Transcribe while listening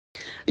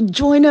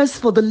Join us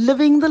for the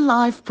Living the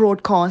Life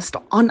broadcast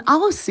on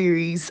our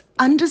series,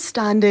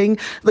 Understanding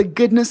the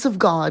Goodness of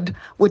God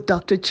with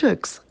Dr.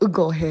 Chooks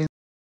Ugohe.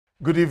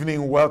 Good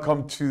evening.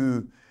 Welcome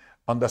to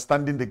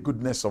Understanding the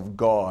Goodness of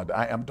God.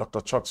 I am Dr.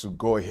 Chooks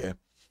Ugohe.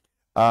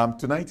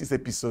 Tonight is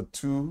episode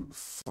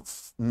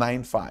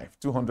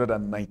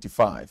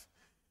 295.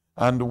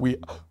 And we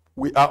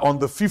are on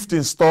the fifth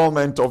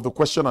installment of the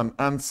question and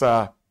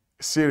answer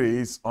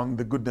series on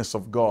the goodness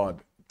of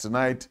God.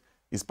 Tonight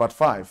is part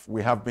 5.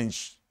 We have been,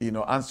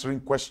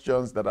 answering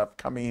questions that have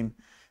come in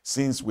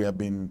since we have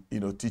been,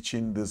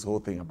 teaching this whole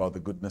thing about the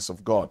goodness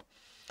of God.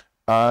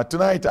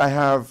 Tonight I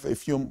have a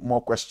few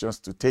more questions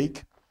to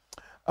take.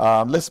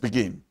 Let's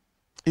begin.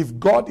 If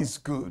God is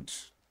good,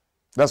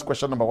 that's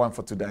question number 1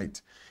 for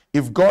tonight.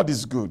 If God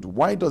is good,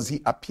 why does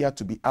he appear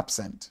to be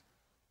absent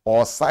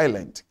or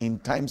silent in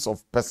times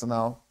of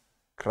personal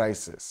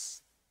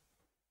crisis?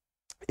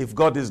 If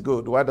God is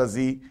good, why does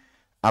he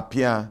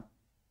appear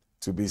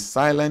to be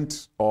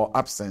silent or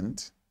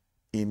absent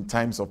in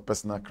times of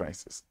personal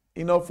crisis?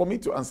 For me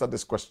to answer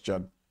this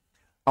question,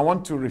 I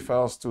want to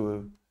refer us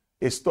to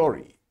a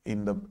story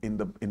in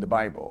the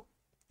Bible.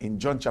 In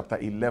John chapter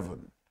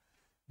 11,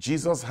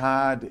 Jesus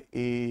had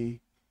a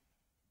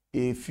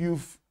few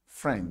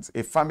friends,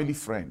 a family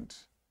friend.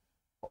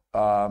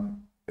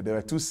 There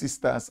were 2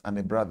 sisters and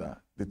a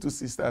brother. The 2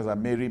 sisters are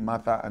Mary,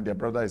 Martha, and their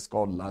brother is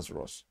called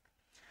Lazarus.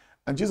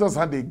 And Jesus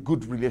had a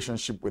good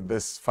relationship with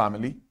this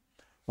family.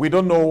 We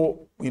don't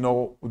know,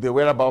 the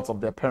whereabouts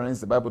of their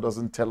parents. The Bible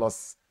doesn't tell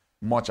us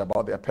much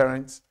about their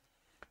parents.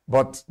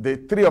 But the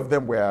 3 of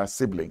them were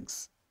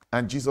siblings,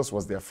 and Jesus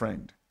was their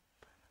friend.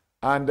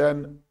 And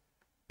then,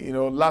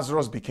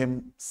 Lazarus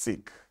became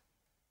sick.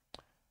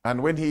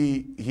 And when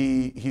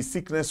his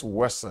sickness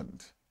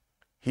worsened,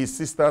 his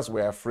sisters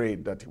were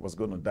afraid that he was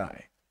going to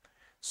die.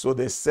 So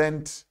they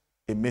sent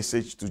a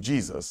message to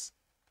Jesus.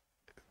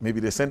 Maybe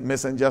they sent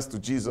messengers to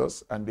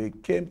Jesus, and they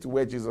came to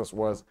where Jesus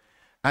was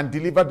and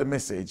delivered the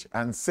message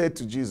and said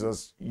to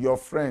Jesus, your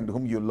friend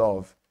whom you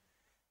love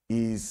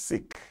is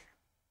sick.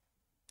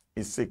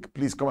 Is sick.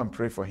 Please come and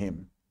pray for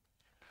him.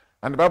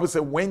 And the Bible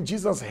said when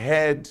Jesus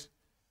heard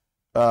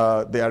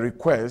their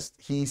request,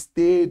 he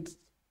stayed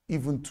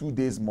even 2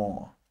 days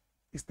more.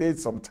 He stayed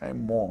some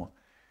time more,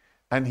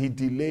 and he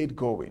delayed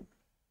going.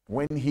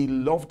 When he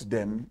loved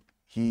them,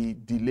 he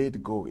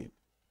delayed going.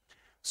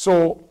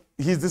 So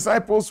his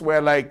disciples were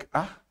like,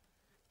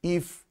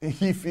 if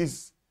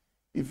he's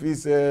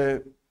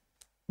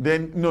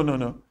then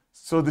no.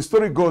 So the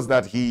story goes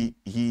that he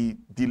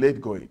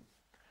delayed going.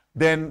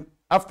 Then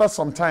after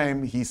some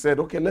time, he said,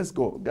 okay, let's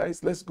go,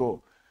 guys, let's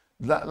go.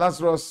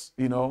 Lazarus,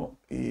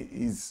 is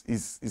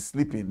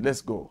sleeping.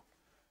 Let's go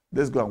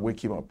and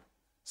wake him up.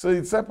 So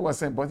the disciple was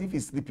saying, but if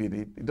he's sleeping,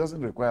 it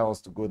doesn't require us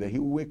to go there. He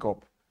will wake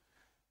up.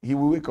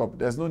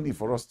 There's no need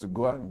for us to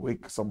go and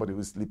wake somebody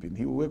who's sleeping.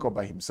 He will wake up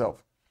by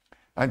himself.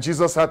 And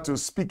Jesus had to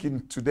speak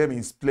to them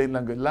in plain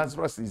language.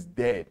 Lazarus is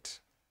dead.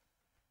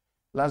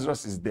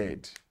 Lazarus is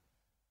dead.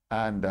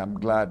 And I'm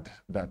glad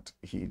that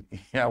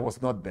I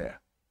was not there.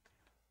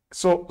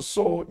 So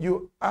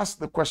you ask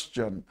the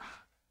question,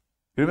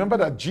 remember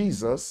that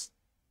Jesus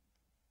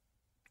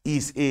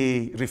is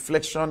a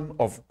reflection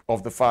of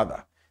the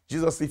Father.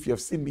 Jesus, if you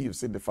have seen me, you've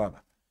seen the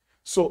Father.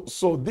 So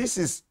this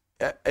is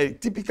a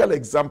typical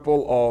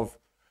example of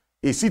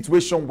a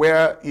situation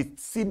where it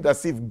seemed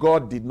as if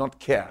God did not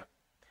care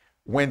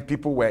when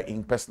people were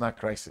in personal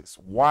crisis.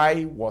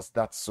 Why was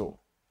that so?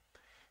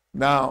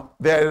 Now,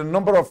 there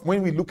are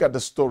when we look at the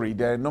story,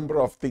 there are a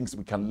number of things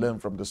we can learn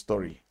from the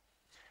story.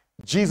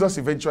 Jesus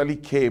eventually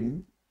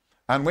came,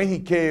 and when he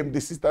came, the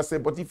sister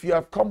said, but if you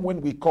had come when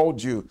we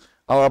called you,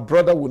 our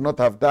brother would not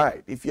have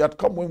died. If you had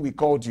come when we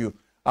called you,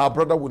 our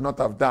brother would not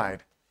have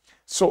died.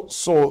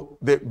 So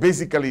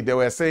basically they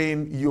were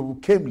saying, you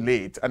came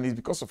late, and it's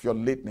because of your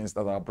lateness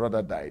that our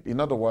brother died. In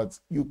other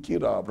words, you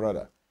killed our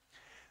brother.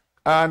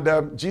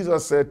 And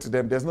Jesus said to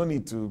them, there's no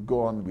need to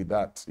go on with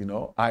that.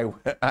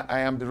 I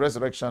am the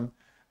resurrection.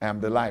 I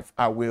am the life.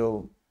 I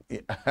will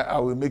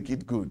make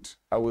it good.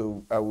 I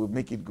will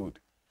make it good.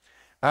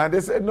 And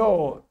they said,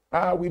 no,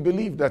 we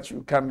believe that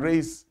you can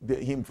raise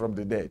him from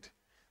the dead.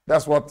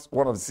 That's what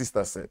one of the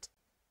sisters said.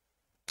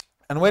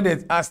 And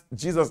when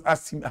Jesus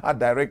asked her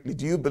directly,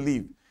 do you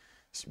believe?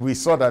 We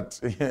saw that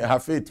her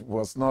faith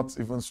was not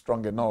even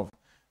strong enough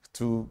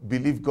to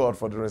believe God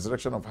for the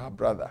resurrection of her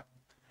brother.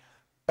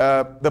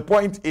 The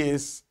point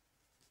is,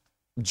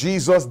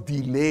 Jesus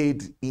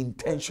delayed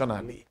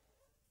intentionally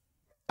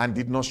and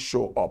did not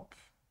show up.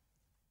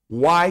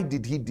 Why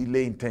did he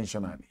delay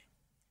intentionally?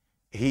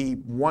 He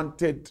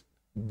wanted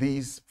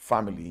this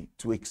family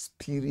to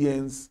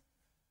experience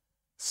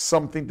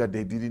something that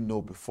they didn't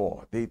know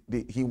before.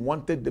 He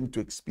wanted them to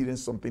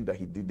experience something that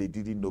they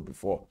didn't know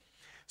before.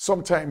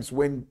 Sometimes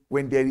when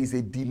there is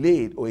a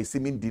delay or a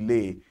seeming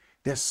delay,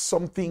 there's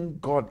something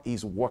God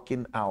is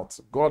working out.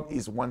 God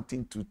is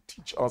wanting to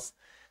teach us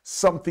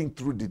something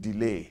through the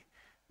delay.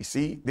 You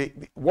see,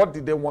 what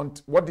did they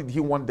want? What did he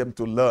want them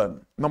to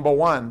learn? Number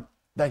one,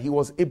 that he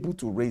was able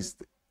to raise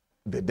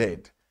the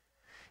dead.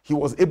 He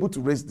was able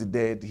to raise the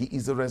dead. He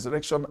is the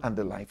resurrection and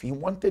the life. He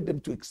wanted them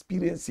to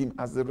experience him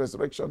as the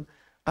resurrection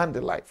and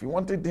the life. He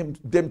wanted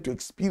them to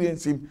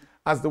experience him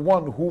as the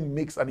one who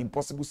makes an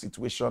impossible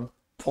situation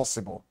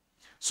possible.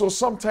 So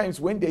sometimes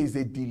when there is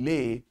a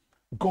delay,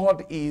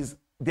 there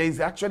is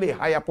actually a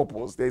higher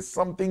purpose. There's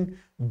something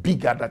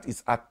bigger that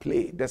is at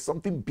play. There's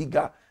something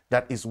bigger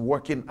that is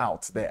working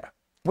out there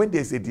when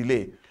there's a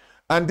delay.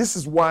 And this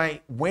is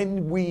why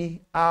when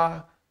we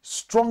are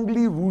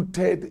strongly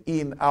rooted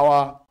in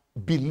our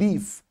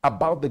belief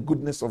about the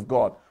goodness of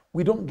God,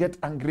 we don't get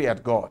angry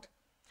at God.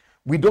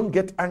 We don't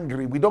get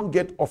angry. We don't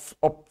get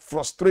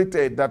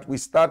frustrated that we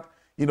start,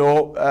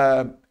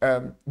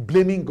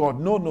 blaming God.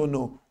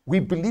 No. We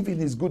believe in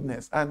his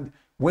goodness. And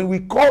when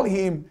we call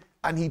him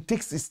and he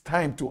takes his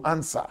time to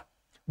answer,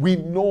 we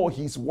know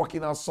he's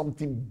working out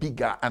something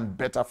bigger and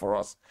better for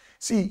us.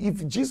 See,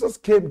 if Jesus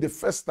came the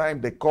first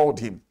time they called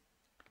him,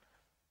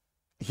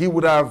 he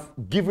would have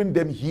given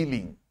them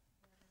healing.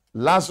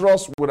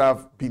 Lazarus would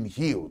have been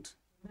healed.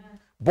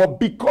 But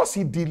because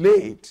he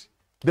delayed,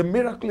 the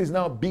miracle is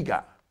now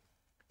bigger.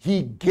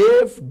 He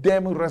gave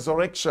them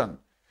resurrection.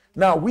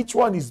 Now, which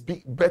one is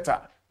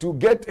better? To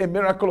get a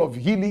miracle of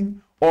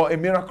healing or a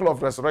miracle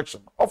of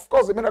resurrection? Of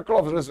course, the miracle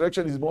of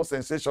resurrection is more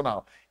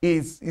sensational.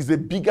 Is a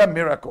bigger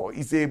miracle.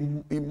 It's a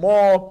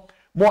more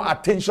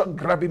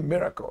attention-grabbing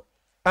miracle.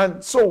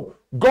 And so,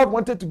 God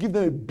wanted to give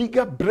them a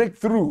bigger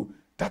breakthrough.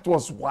 That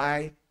was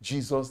why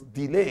Jesus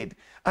delayed.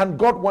 And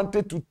God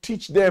wanted to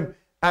teach them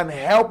and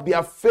help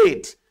their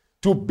faith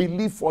to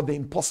believe for the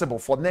impossible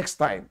for next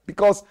time.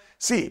 Because,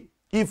 see,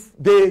 if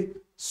they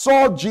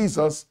saw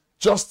Jesus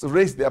just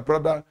raise their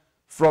brother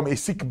from a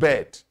sick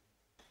bed,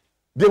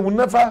 they will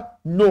never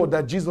know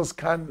that Jesus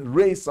can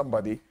raise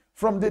somebody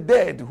from the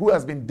dead who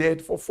has been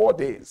dead for 4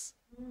 days.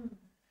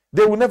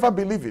 They will never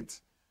believe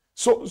it.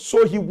 So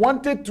he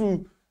wanted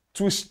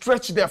to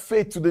stretch their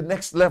faith to the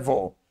next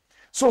level.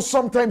 So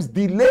sometimes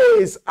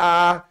delays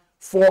are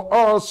for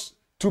us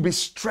to be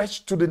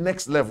stretched to the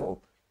next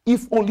level,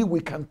 if only we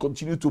can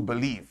continue to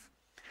believe.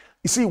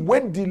 You see,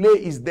 when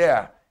delay is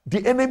there,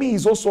 the enemy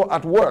is also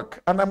at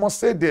work. And I must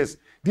say this,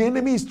 the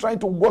enemy is trying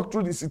to work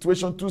through the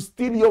situation to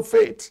steal your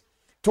faith,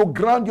 to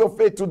ground your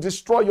faith, to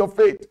destroy your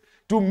faith,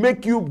 to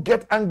make you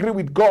get angry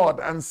with God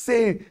and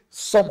say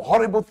some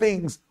horrible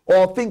things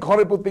or think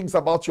horrible things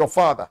about your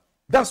father.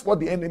 That's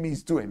what the enemy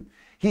is doing.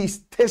 He's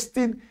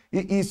testing,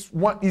 he's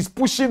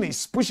pushing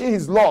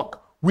his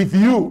luck with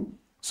you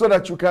so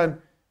that you can,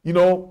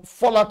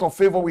 fall out of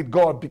favor with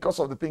God because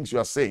of the things you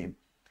are saying.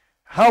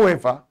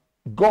 However,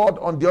 God,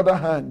 on the other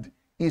hand,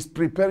 is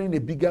preparing a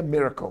bigger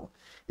miracle.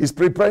 He's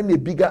preparing a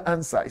bigger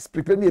answer. He's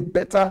preparing a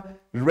better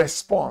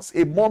response,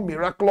 a more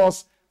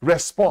miraculous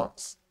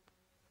response.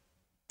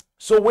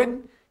 So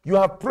when you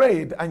have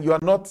prayed and you are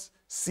not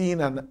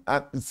seeing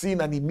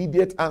an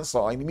immediate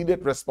answer, an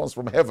immediate response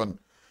from heaven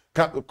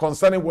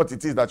concerning what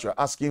it is that you're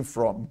asking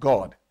from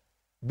God,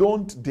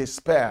 don't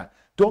despair.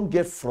 Don't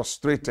get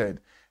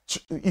frustrated.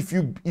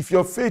 If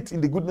your faith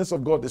in the goodness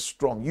of God is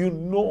strong, you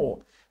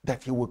know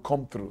that he will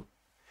come through.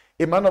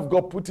 A man of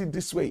God put it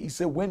this way. He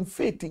said, when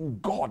faith in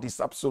God is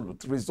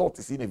absolute, result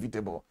is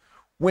inevitable.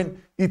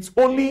 When it's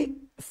only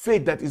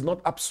faith that is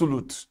not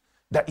absolute,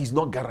 that is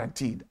not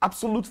guaranteed.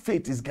 Absolute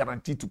faith is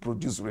guaranteed to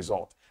produce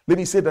result. Let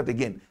me say that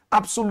again.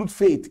 Absolute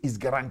faith is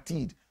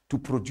guaranteed to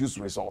produce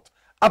result.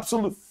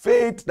 Absolute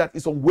faith that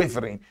is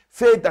unwavering,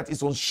 faith that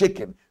is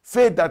unshaken,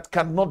 faith that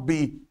cannot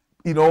be,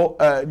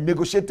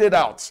 negotiated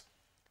out.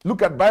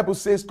 Look at Bible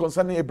says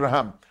concerning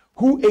Abraham,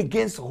 who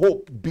against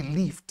hope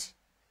believed.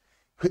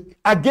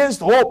 Against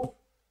hope,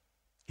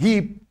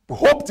 he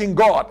hoped in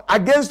God.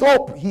 Against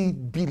hope, he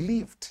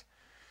believed.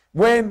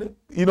 When,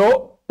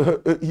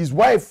 his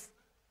wife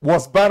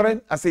was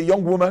barren as a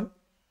young woman,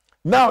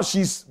 now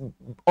she's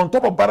on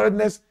top of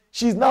barrenness.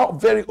 She's now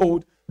very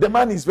old. The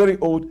man is very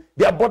old.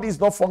 Their body is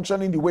not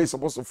functioning the way it's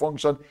supposed to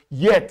function.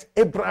 Yet,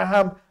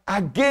 Abraham,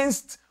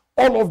 against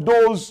all of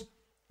those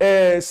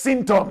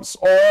symptoms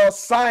or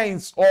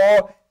signs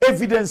or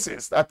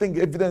evidences, I think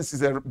evidence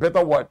is a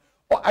better word,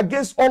 or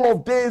against all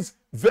of these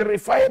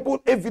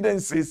verifiable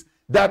evidences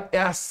that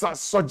are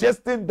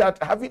suggesting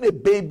that having a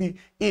baby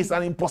is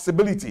an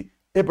impossibility,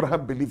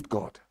 Abraham believed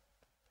God.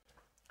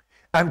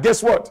 And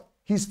guess what?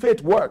 His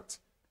faith worked.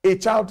 A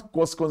child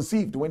was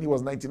conceived when he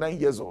was 99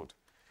 years old.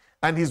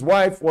 And his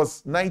wife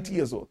was 90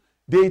 years old.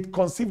 They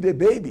conceived a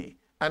baby.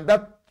 And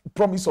that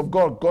promise of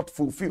God got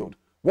fulfilled.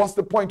 What's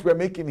the point we're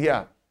making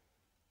here?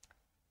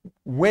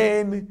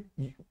 When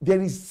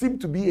there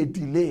seemed to be a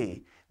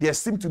delay, there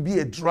seemed to be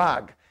a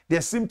drag,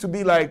 there seemed to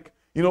be like,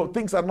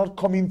 things are not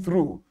coming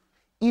through.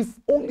 If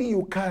only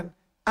you can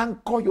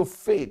anchor your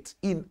faith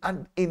in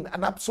an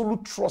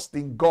absolute trust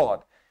in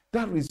God,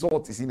 that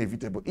result is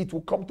inevitable. It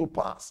will come to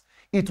pass.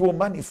 It will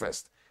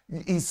manifest.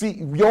 You see,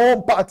 your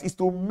own part is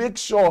to make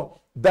sure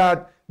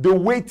that the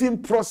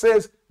waiting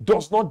process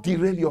does not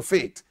derail your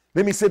faith.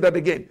 Let me say that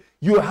again.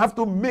 You have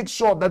to make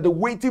sure that the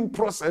waiting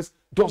process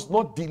does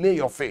not delay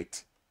your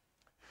faith.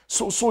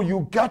 So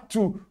you got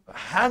to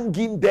hang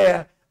in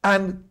there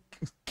and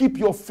keep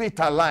your faith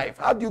alive.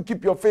 How do you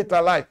keep your faith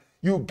alive?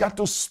 You got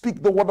to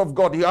speak the word of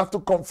God. You have to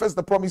confess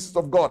the promises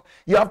of God.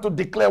 You have to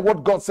declare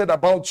what God said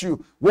about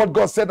you, what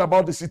God said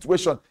about the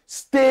situation.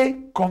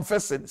 Stay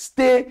confessing,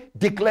 stay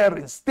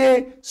declaring,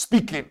 stay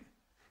speaking.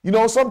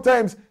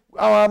 Sometimes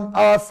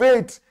our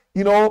faith,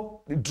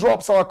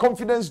 drops, our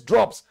confidence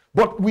drops,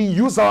 but we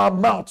use our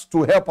mouth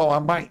to help our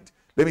mind.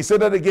 Let me say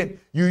that again.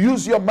 You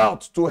use your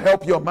mouth to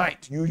help your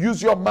mind. You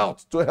use your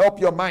mouth to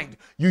help your mind.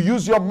 You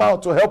use your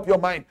mouth to help your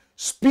mind.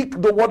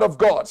 Speak the word of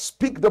God.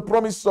 Speak the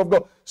promises of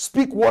God.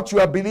 Speak what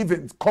you are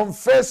believing.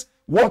 Confess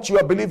what you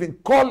are believing.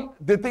 Call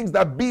the things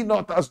that be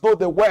not as though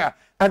they were,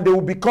 and they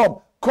will become.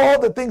 Call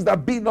the things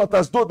that be not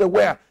as though they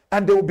were,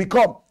 and they will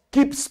become.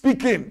 Keep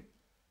speaking.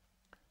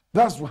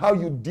 That's how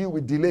you deal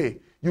with delay.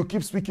 You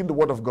keep speaking the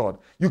word of God.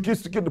 You keep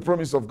speaking the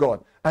promise of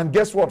God. And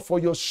guess what? For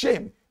your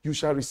shame, you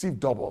shall receive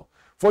double.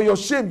 For your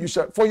shame,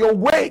 for your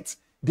weight,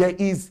 there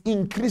is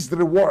increased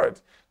reward.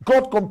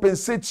 God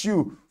compensates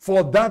you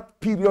for that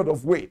period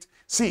of wait.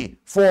 See,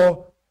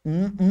 for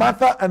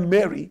Martha and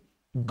Mary,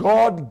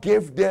 God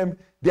gave them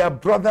their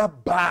brother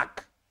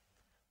back.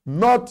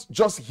 Not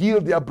just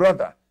healed their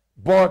brother,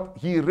 but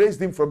he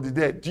raised him from the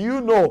dead. Do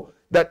you know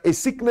that a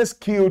sickness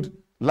killed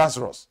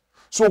Lazarus?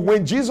 So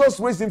when Jesus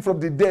raised him from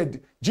the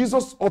dead,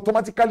 Jesus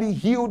automatically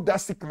healed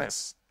that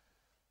sickness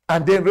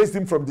and then raised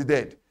him from the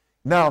dead.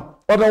 Now,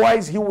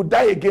 otherwise, he would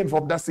die again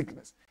from that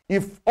sickness.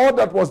 If all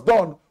that was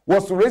done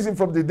was to raise him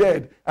from the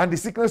dead and the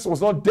sickness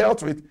was not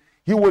dealt with,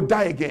 he would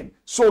die again.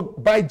 So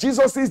by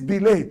Jesus'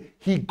 delay,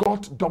 he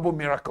got double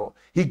miracle.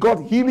 He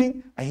got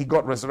healing and he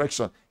got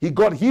resurrection. He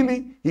got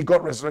healing, he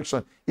got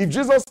resurrection. If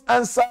Jesus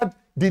answered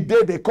the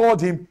day they called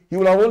him, he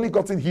would have only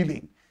gotten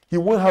healing. He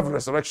won't have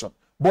resurrection.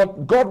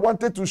 But God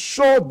wanted to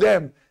show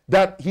them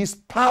that his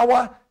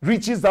power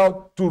reaches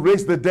out to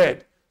raise the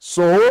dead.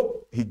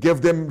 So he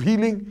gave them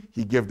healing,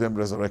 he gave them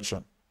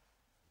resurrection.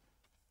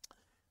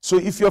 So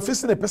if you're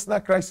facing a personal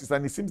crisis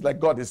and it seems like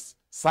God is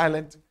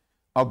silent,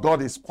 or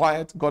God is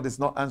quiet, God is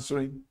not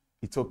answering,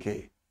 it's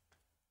okay.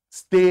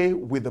 Stay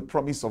with the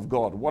promise of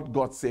God, what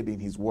God said in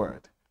his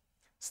word.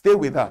 Stay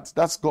with that.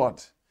 That's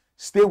God.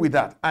 Stay with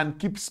that and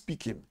keep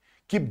speaking.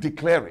 Keep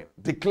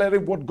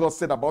declaring what God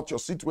said about your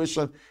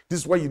situation.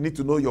 This is why you need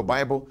to know your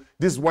Bible.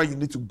 This is why you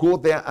need to go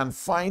there and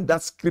find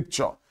that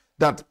scripture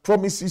that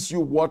promises you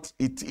what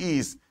it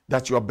is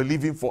that you are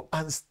believing for,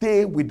 and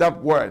stay with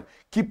that word.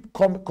 Keep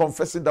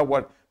confessing that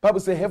word. Bible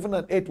says heaven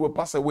and earth will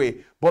pass away,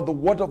 but the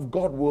word of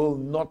God will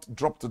not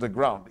drop to the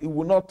ground. It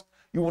will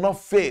not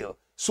fail.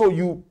 So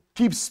you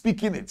keep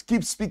speaking it.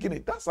 Keep speaking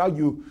it. That's how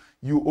you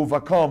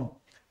overcome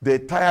the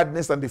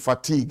tiredness and the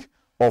fatigue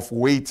of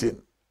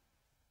waiting.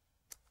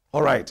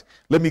 All right,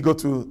 let me go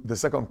to the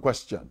second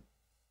question.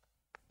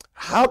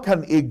 How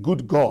can a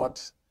good God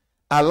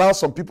allow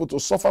some people to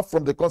suffer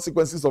from the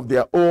consequences of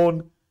their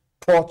own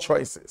poor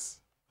choices?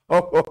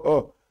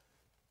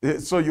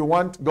 So you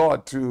want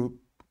God to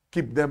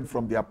keep them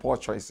from their poor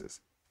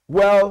choices?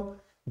 Well,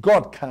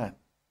 God can.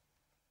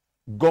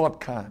 God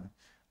can.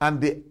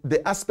 And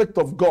the aspect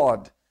of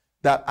God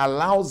that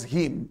allows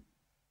him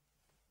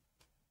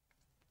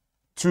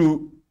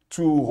to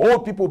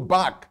hold people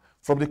back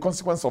from the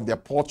consequence of their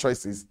poor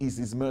choices is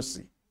his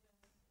mercy.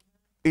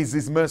 Is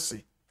his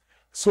mercy.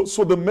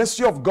 So the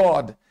mercy of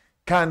God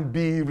can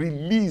be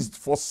released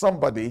for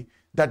somebody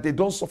that they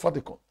don't suffer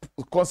the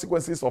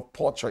consequences of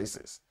poor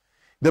choices.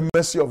 The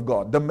mercy of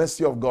God, the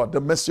mercy of God, the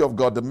mercy of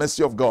God, the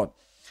mercy of God.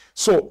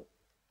 So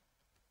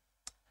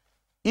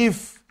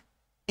if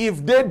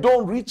they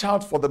don't reach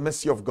out for the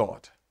mercy of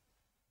God,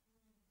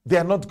 they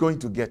are not going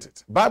to get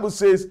it. Bible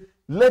says,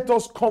 let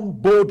us come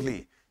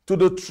boldly to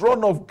the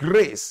throne of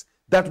grace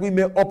that we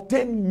may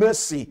obtain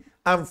mercy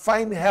and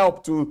find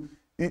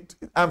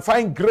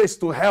grace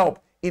to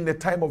help in the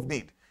time of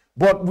need.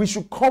 But we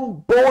should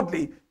come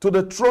boldly to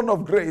the throne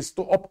of grace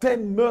to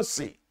obtain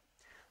mercy.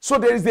 So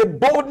there is a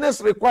boldness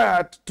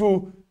required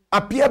to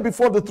appear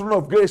before the throne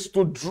of grace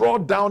to draw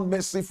down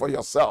mercy for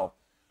yourself.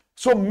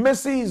 So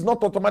mercy is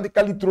not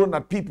automatically thrown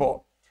at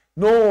people.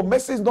 No,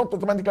 mercy is not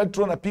automatically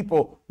thrown at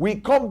people. We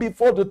come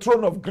before the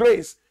throne of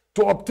grace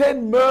to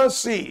obtain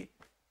mercy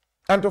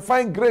and to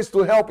find grace to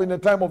help in the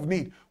time of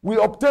need. We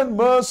obtain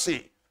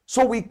mercy.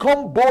 So we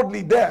come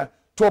boldly there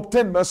to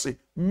obtain mercy.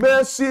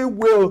 Mercy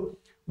will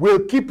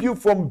keep you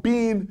from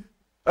being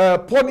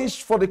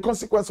punished for the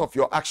consequence of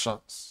your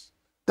actions.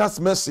 That's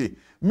mercy.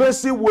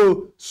 Mercy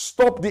will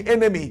stop the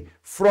enemy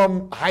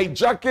from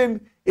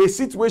hijacking a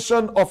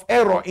situation of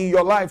error in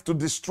your life to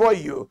destroy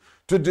you,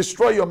 to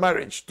destroy your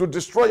marriage, to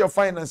destroy your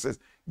finances.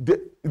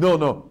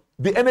 No.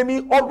 The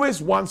enemy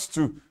always wants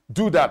to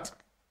do that.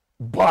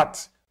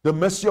 But the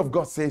mercy of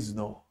God says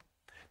no.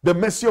 The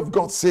mercy of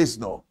God says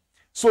no.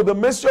 So the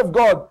mercy of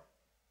God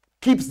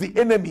keeps the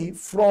enemy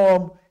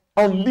from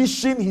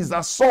unleashing his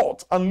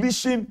assault,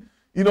 unleashing,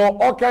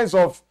 all kinds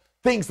of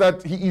things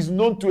that he is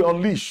known to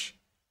unleash.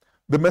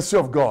 The mercy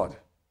of God.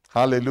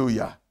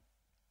 Hallelujah.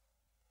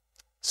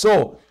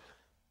 So,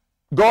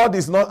 God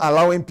is not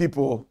allowing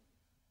people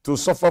to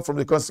suffer from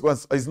the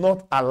consequence. He's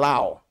not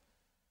allow.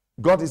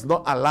 God is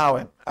not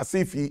allowing, as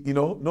if he,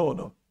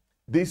 no.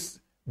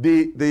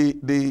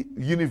 The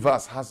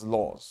universe has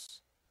laws.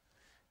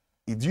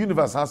 The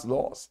universe has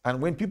laws.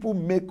 And when people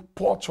make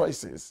poor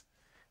choices,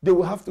 they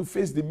will have to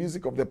face the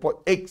music of the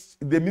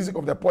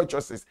poor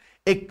choices,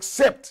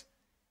 except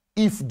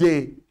if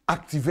they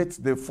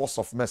activate the force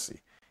of mercy,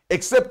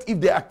 except if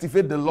they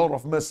activate the law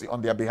of mercy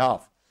on their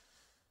behalf.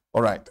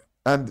 All right.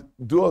 And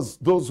those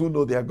who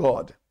know their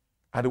God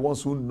are the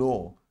ones who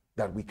know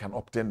that we can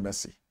obtain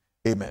mercy.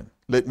 Amen.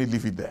 Let me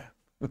leave it there.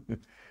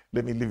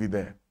 Let me leave it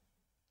there.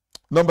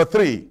 Number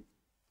 3.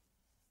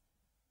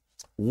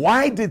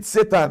 Why did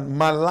Satan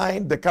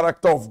malign the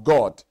character of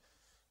God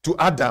to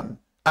Adam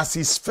as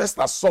his first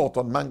assault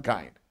on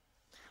mankind?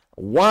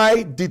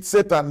 Why did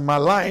Satan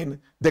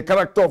malign the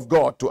character of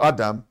God to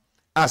Adam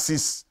as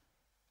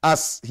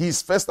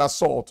his first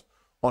assault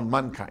on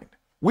mankind?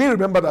 We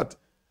remember that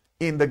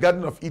in the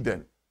Garden of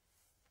Eden,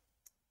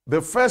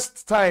 the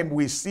first time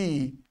we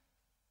see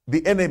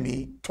the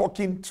enemy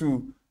talking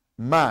to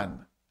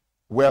man,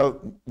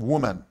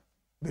 woman,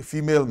 the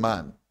female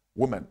man,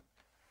 woman,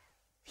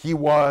 he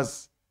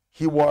was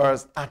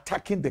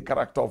attacking the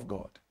character of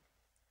God.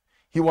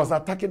 He was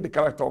attacking the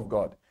character of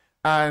God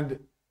and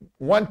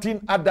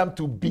wanting Adam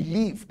to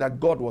believe that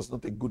God was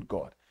not a good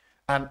God.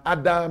 And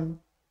Adam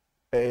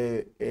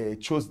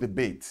chose the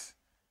bait.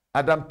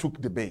 Adam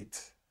took the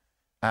bait.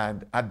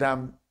 And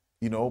Adam,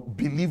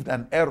 believed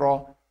an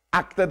error,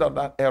 acted on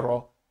that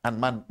error, and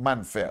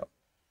man fell.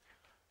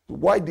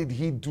 Why did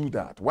he do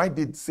that? Why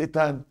did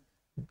Satan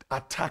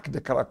attack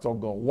the character of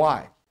God?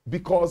 Why?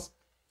 Because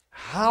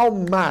how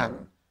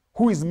man,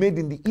 who is made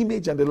in the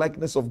image and the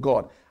likeness of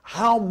God,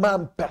 how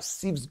man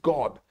perceives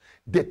God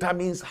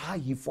determines how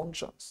he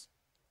functions.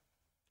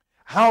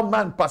 How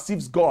man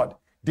perceives God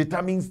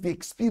determines the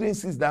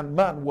experiences that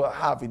man will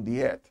have in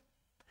the earth.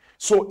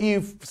 So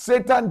if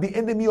Satan, the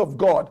enemy of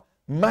God,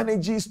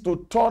 manages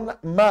to turn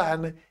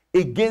man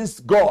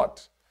against God,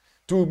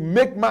 to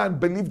make man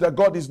believe that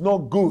God is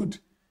not good,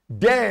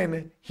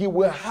 then he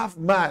will have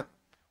man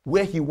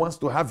where he wants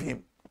to have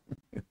him.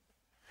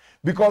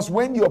 Because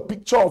when your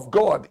picture of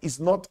God is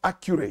not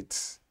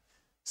accurate,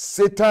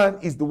 Satan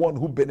is the one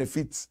who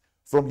benefits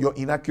from your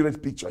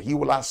inaccurate picture. He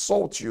will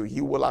assault you.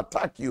 He will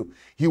attack you.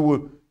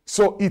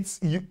 So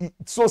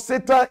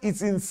Satan,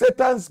 it's in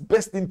Satan's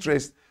best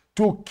interest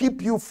to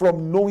keep you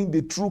from knowing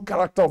the true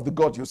character of the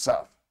God you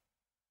serve.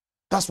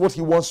 That's what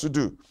he wants to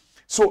do.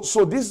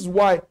 So this is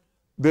why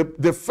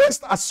the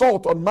first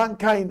assault on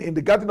mankind in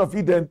the Garden of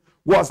Eden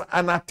was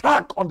an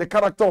attack on the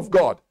character of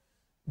God.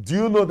 Do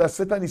you know that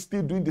Satan is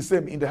still doing the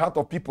same in the heart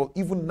of people,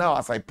 even now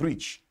as I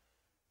preach?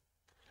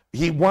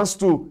 He wants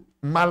to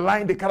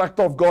malign the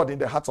character of God in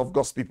the hearts of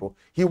God's people.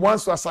 He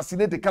wants to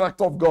assassinate the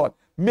character of God,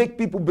 make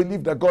people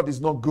believe that God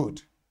is not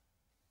good.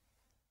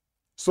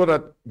 So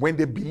that when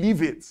they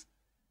believe it,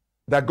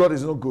 that God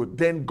is not good,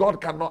 then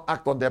God cannot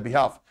act on their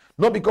behalf.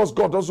 Not because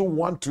God doesn't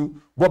want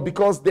to, but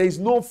because there is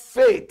no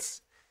faith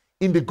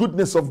in the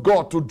goodness of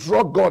God to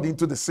draw God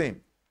into the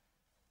same.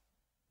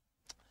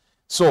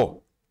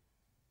 So,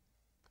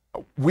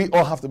 we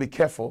all have to be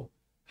careful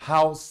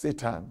how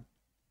Satan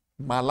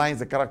maligns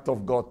the character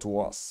of God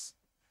to us.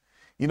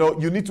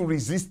 You need to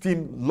resist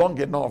him long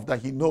enough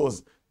that he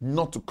knows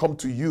not to come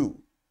to you.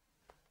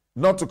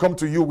 Not to come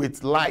to you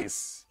with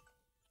lies,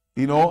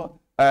 or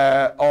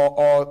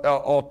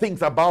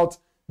things about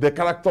the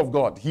character of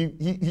God.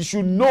 He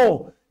should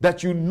know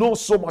that you know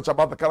so much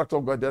about the character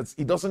of God that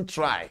he doesn't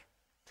try.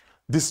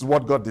 This is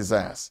what God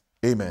desires.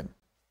 Amen.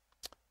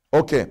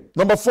 Okay,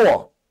 number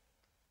 4.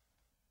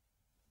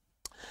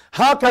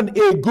 How can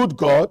a good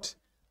God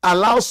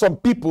allow some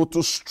people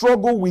to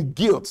struggle with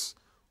guilt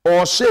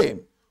or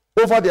shame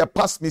over their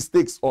past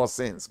mistakes or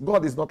sins?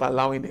 God is not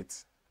allowing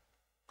it.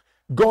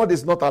 God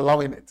is not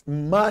allowing it.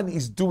 Man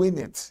is doing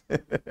it.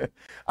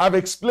 I've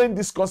explained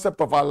this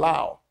concept of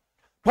allow.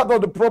 Part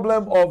of the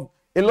problem of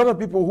a lot of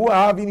people who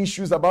are having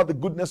issues about the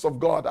goodness of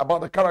God,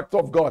 about the character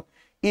of God,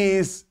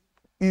 is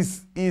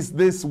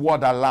this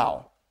word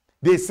allow.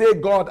 They say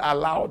God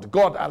allowed.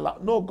 God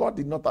allowed. No, God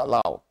did not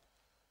allow.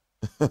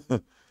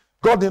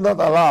 God did not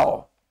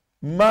allow.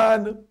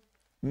 Man,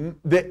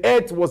 the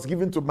earth was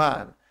given to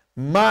man.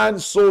 Man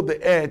sold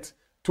the earth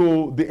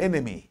to the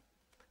enemy.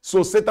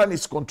 So Satan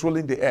is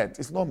controlling the earth.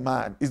 It's not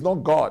man. It's not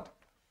God.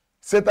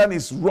 Satan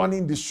is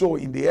running the show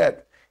in the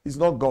earth. It's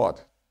not God.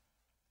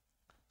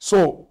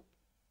 So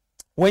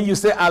when you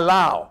say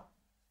allow,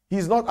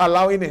 he's not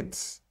allowing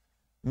it.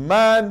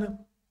 Man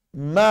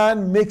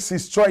makes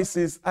his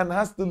choices and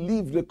has to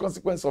live the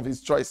consequence of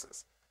his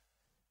choices.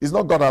 It's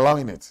not God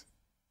allowing it.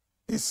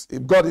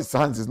 God's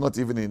hands is not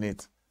even in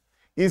it.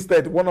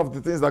 Instead, one of the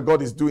things that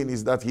God is doing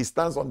is that he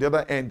stands on the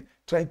other end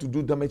trying to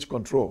do damage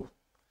control,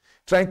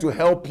 trying to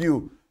help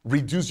you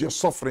reduce your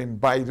suffering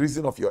by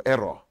reason of your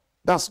error.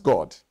 That's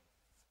God.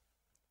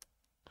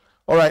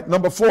 All right,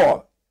 number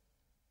 4.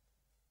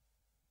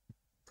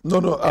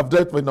 No, I've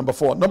dealt with number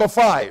 4. Number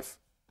 5.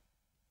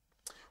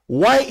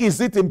 Why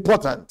is it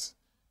important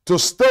to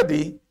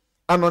study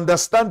and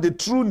understand the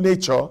true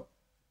nature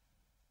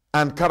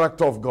and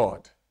character of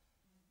God?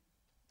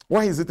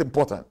 Why is it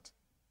important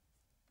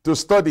to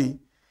study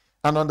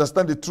and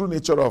understand the true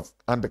nature of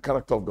and the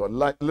character of God?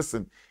 Like,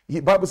 listen, the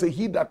Bible says,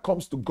 he that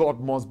comes to God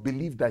must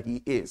believe that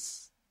he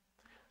is.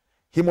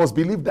 He must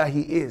believe that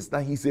he is,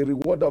 that he's a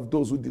rewarder of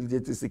those who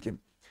diligently seek him.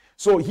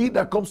 So he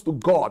that comes to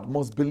God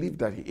must believe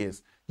that he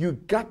is. You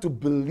got to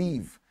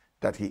believe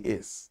that he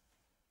is.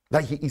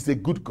 That he is a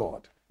good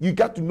God. You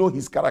got to know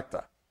his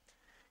character.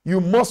 You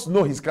must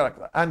know his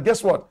character. And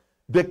guess what?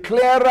 The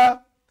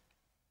clearer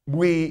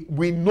we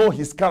know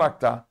his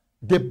character,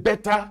 the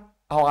better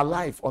our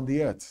life on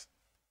the earth.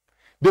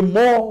 The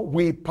more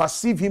we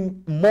perceive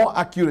him more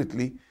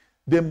accurately,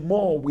 the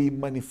more we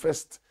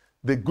manifest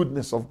the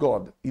goodness of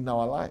God in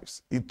our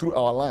lives, through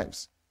our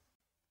lives.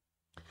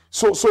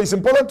 So it's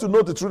important to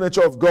know the true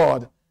nature of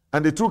God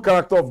and the true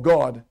character of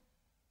God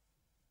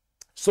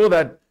so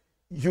that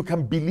you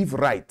can believe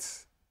right,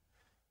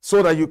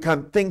 so that you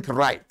can think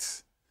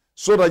right,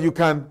 so that you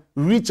can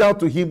reach out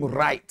to him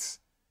right,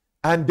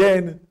 and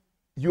then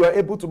you are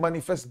able to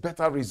manifest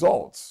better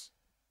results.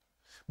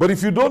 But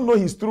if you don't know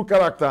his true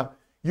character,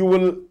 you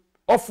will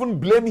often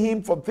blame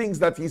him for things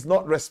that he's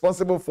not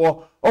responsible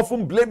for,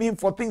 often blame him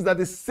for things that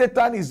the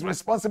Satan is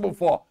responsible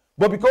for.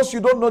 But because you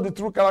don't know the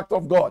true character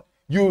of God,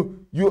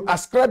 you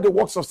ascribe the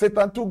works of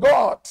Satan to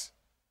God.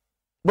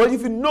 But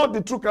if you know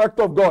the true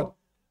character of God,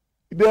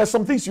 there are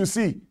some things you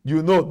see,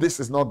 you know this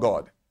is not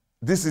God.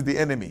 This is the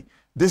enemy.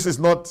 This is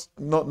not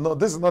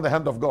this is not the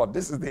hand of God.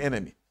 This is the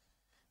enemy.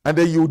 And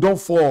then you don't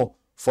fall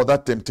for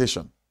that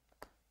temptation.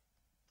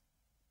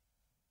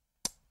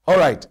 All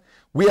right.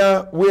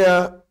 We're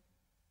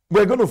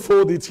going to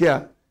fold it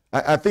here.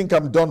 I think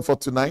I'm done for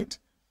tonight.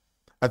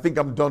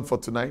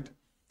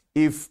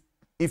 If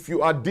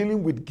you are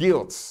dealing with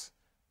guilt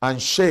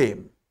and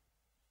shame,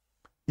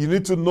 you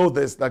need to know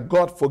this, that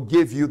God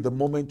forgave you the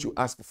moment you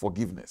ask for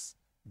forgiveness.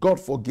 God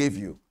forgave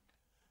you.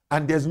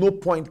 And there's no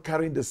point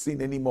carrying the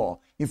sin anymore.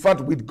 In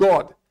fact, with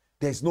God,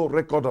 there's no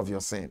record of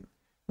your sin.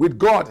 With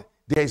God,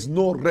 there's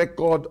no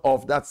record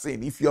of that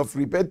sin. If you have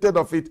repented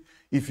of it,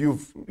 if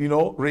you've,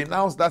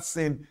 renounced that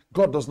sin,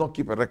 God does not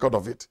keep a record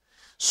of it.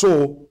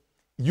 So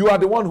you are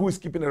the one who is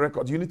keeping a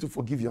record. You need to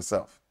forgive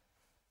yourself.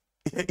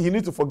 You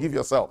need to forgive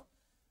yourself.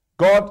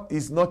 God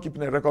is not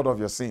keeping a record of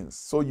your sins.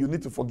 So you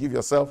need to forgive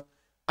yourself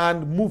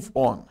and move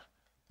on.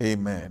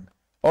 Amen.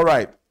 All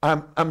right,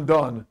 I'm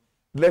done.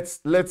 Let's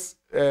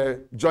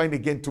join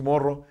again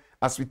tomorrow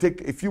as we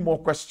take a few more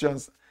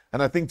questions.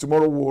 And I think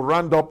tomorrow we'll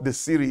round up the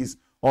series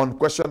on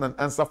question and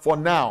answer for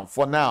now.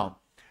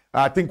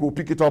 I think we'll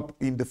pick it up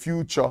in the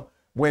future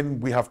when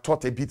we have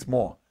taught a bit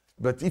more.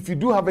 But if you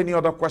do have any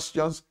other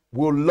questions,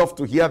 we'll love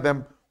to hear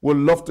them. We'll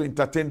love to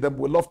entertain them.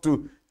 We'll love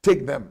to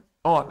take them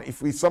on.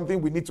 If it's something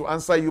we need to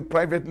answer you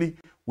privately,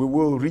 we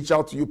will reach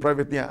out to you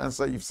privately and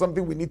answer. If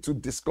something we need to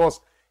discuss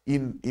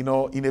in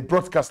a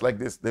broadcast like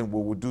this, then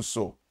we will do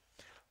so.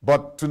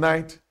 But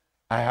tonight,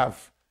 I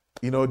have,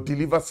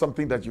 delivered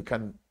something that you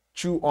can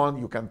chew on,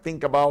 you can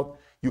think about,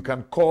 you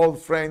can call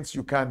friends,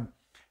 you can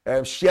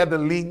share the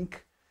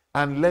link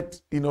and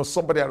let,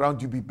 somebody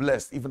around you be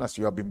blessed, even as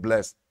you have been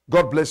blessed.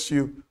 God bless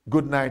you.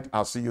 Good night.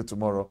 I'll see you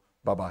tomorrow.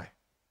 Bye-bye.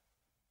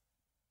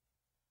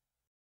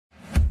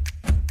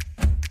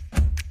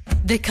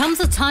 There comes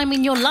a time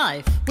in your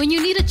life when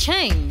you need a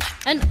change,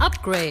 an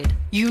upgrade.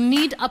 You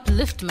need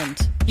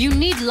upliftment. You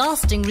need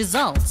lasting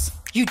results.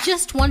 You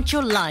just want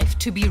your life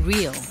to be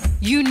real.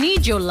 You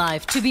need your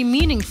life to be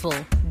meaningful,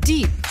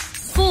 deep,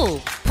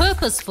 full,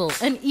 purposeful,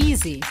 and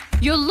easy.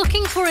 You're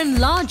looking for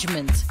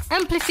enlargement,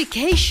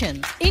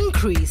 amplification,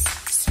 increase,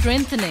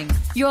 strengthening.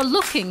 You're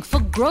looking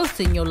for growth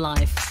in your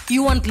life.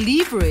 You want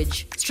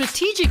leverage,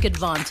 strategic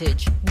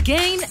advantage,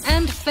 gain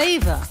and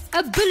favor,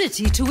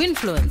 ability to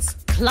influence,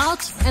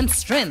 clout and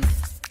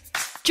strength.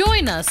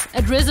 Join us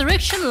at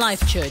Resurrection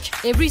Life Church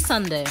every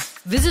Sunday.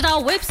 Visit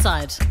our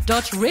website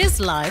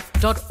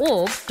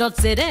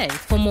 .reslife.org.za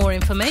for more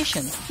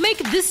information. Make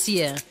this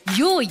year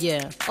your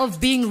year of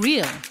being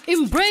real.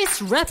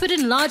 Embrace rapid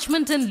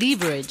enlargement and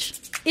leverage.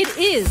 It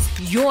is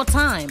your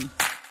time.